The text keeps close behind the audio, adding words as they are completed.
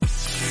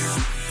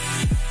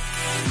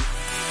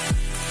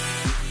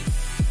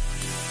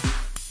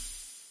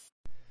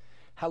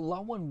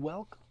Hello and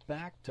welcome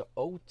back to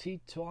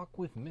OT Talk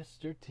with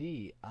Mr.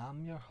 T.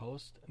 I'm your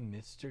host,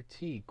 Mr.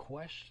 T.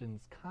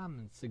 Questions,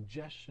 comments,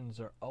 suggestions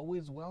are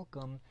always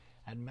welcome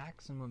at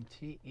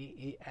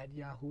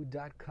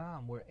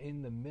MaximumTEE@yahoo.com. We're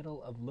in the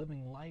middle of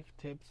living life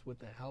tips with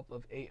the help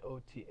of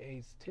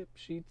AOTA's tip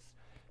sheets.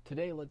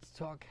 Today, let's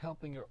talk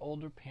helping your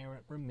older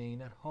parent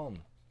remain at home.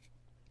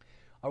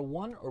 Are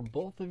one or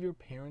both of your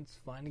parents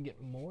finding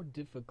it more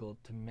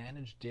difficult to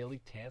manage daily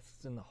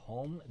tasks in the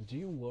home? Do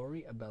you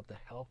worry about the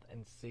health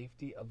and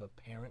safety of a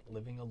parent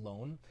living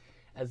alone?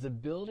 As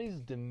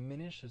abilities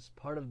diminish as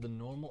part of the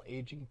normal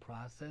aging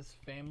process,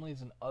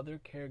 families and other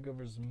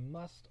caregivers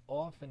must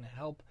often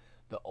help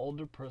the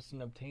older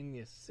person obtain the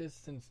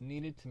assistance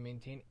needed to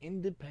maintain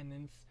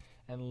independence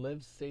and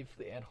live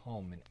safely at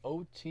home. An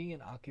OT,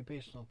 an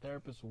occupational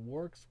therapist,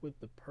 works with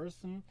the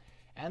person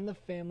and the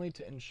family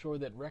to ensure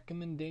that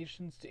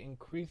recommendations to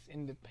increase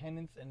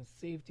independence and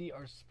safety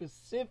are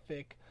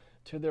specific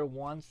to their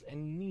wants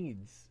and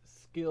needs,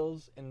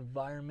 skills,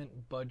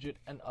 environment, budget,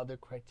 and other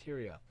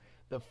criteria.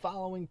 The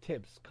following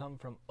tips come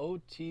from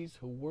OTs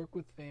who work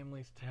with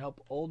families to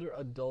help older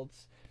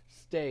adults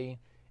stay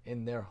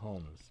in their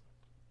homes.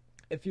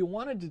 If you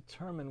want to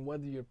determine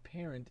whether your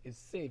parent is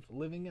safe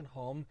living at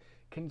home,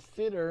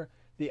 consider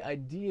the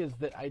ideas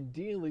that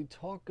ideally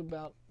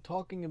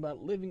talking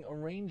about living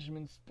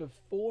arrangements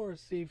before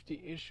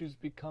safety issues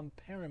become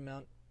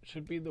paramount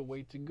should be the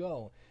way to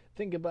go.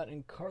 Think about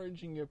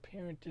encouraging your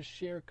parent to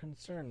share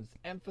concerns.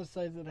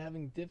 Emphasize that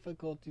having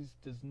difficulties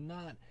does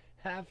not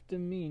have to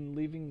mean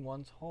leaving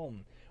one's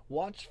home.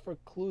 Watch for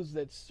clues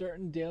that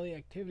certain daily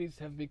activities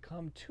have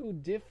become too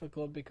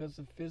difficult because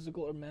of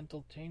physical or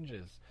mental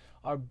changes.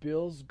 Are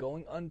bills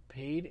going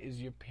unpaid?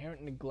 Is your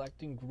parent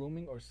neglecting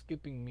grooming or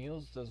skipping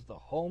meals? Does the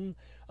home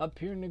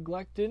appear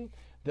neglected?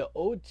 The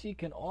OT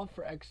can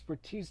offer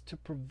expertise to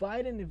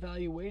provide an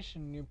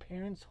evaluation in your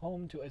parent's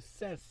home to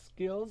assess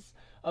skills,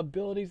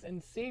 abilities,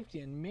 and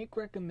safety and make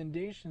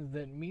recommendations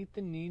that meet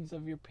the needs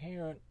of your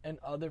parent and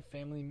other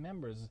family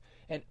members.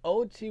 An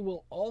OT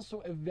will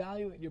also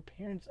evaluate your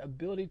parent's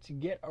ability to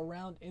get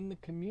around in the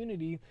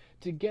community,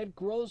 to get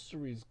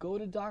groceries, go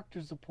to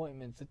doctor's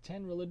appointments,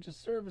 attend religious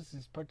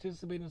services,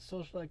 participate in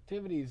social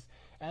activities,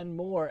 and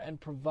more, and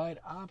provide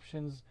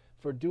options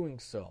for doing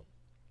so.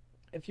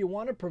 If you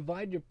want to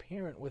provide your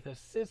parent with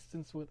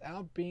assistance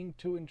without being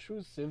too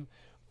intrusive,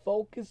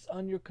 focus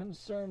on your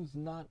concerns,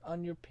 not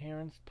on your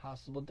parent's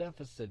possible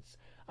deficits.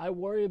 I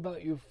worry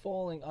about you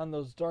falling on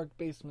those dark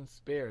basement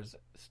stairs.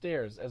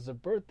 As a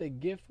birthday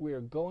gift, we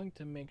are going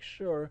to make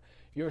sure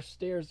your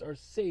stairs are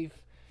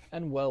safe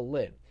and well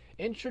lit.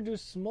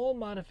 Introduce small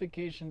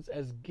modifications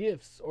as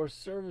gifts or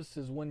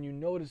services when you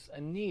notice a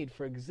need.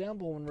 For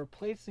example, when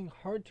replacing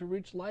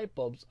hard-to-reach light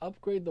bulbs,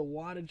 upgrade the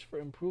wattage for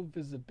improved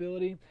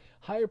visibility,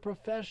 hire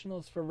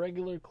professionals for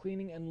regular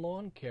cleaning and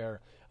lawn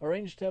care,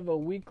 arrange to have a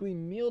weekly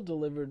meal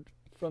delivered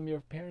from your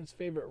parent's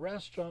favorite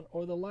restaurant,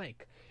 or the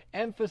like.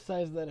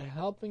 Emphasize that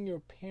helping your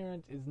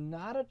parent is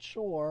not a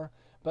chore,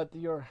 but that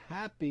you're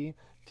happy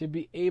to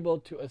be able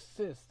to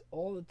assist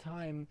all the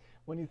time.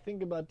 When you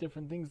think about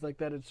different things like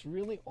that, it's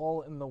really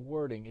all in the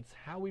wording. It's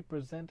how we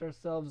present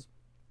ourselves,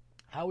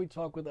 how we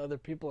talk with other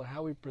people,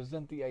 how we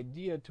present the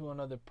idea to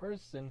another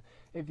person.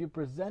 If you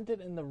present it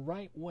in the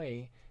right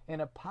way,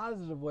 in a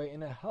positive way,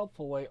 in a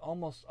helpful way,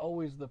 almost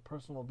always the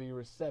person will be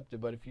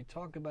receptive. But if you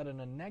talk about it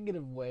in a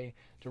negative way,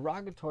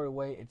 derogatory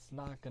way, it's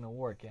not going to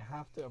work. You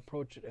have to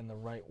approach it in the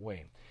right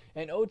way.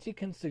 And OT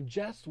can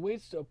suggest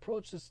ways to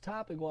approach this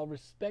topic while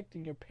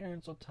respecting your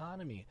parents'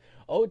 autonomy.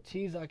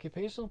 OTs,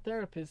 occupational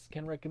therapists,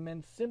 can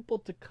recommend simple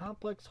to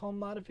complex home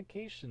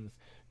modifications,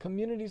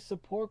 community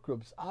support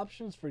groups,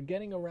 options for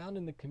getting around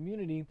in the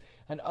community,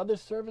 and other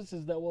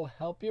services that will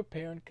help your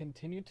parent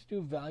continue to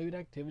do valued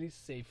activities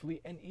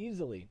safely and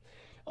easily.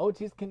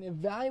 OTs can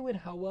evaluate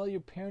how well your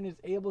parent is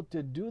able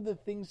to do the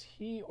things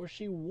he or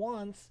she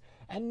wants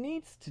and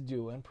needs to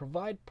do, and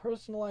provide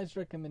personalized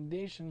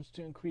recommendations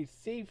to increase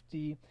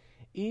safety,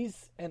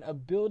 ease, and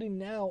ability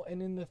now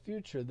and in the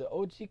future. The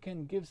OT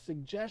can give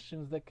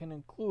suggestions that can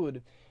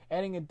include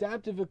adding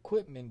adaptive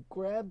equipment,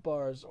 grab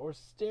bars or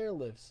stair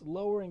lifts,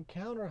 lowering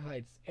counter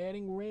heights,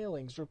 adding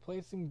railings,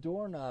 replacing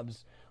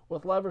doorknobs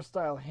with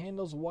lever-style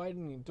handles,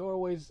 widening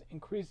doorways,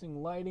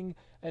 increasing lighting,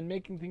 and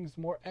making things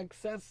more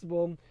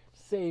accessible,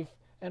 safe,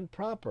 and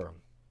proper.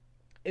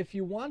 If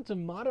you want to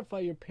modify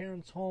your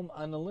parents' home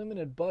on a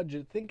limited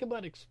budget, think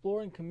about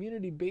exploring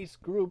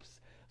community-based groups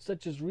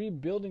such as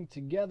Rebuilding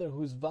Together,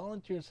 whose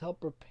volunteers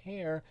help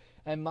repair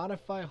and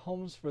modify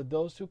homes for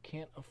those who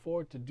can't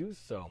afford to do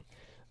so.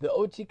 The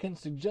OT can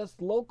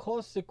suggest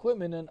low-cost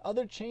equipment and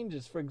other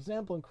changes, for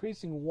example,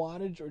 increasing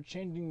wattage or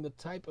changing the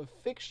type of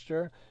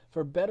fixture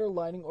for better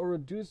lighting or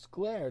reduced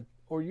glare,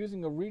 or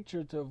using a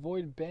reacher to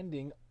avoid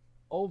bending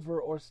over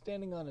or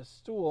standing on a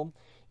stool,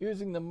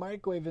 using the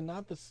microwave and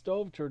not the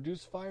stove to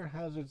reduce fire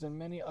hazards, and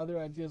many other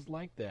ideas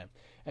like that.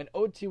 An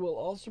OT will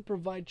also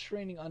provide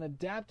training on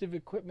adaptive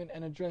equipment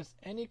and address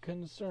any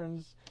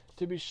concerns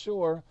to be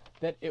sure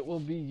that it will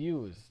be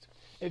used.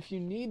 If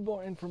you need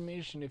more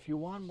information, if you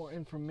want more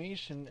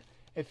information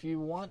If you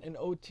want an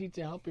OT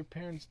to help your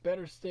parents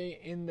better stay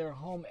in their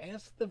home,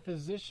 ask the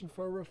physician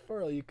for a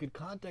referral. You could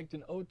contact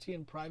an OT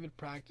in private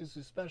practice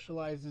who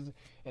specializes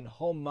in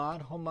home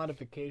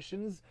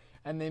modifications,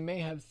 and they may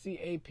have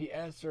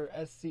CAPS or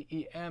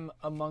SCEM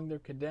among their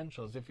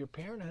credentials. If your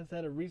parent has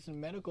had a recent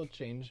medical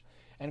change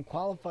and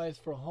qualifies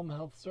for home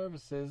health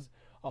services,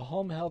 a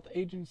home health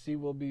agency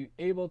will be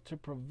able to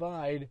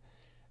provide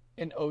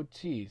an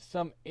OT.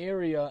 Some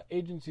area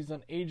agencies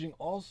on aging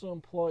also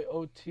employ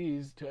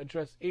OTs to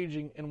address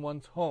aging in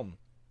one's home.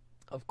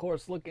 Of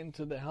course, look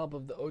into the help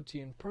of the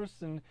OT in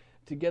person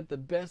to get the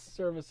best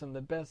service and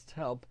the best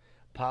help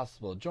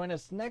possible. Join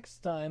us next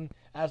time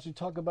as we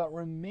talk about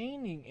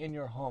remaining in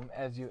your home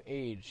as you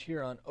age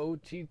here on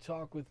OT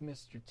Talk with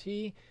Mr.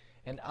 T,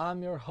 and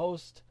I'm your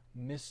host,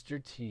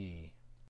 Mr. T.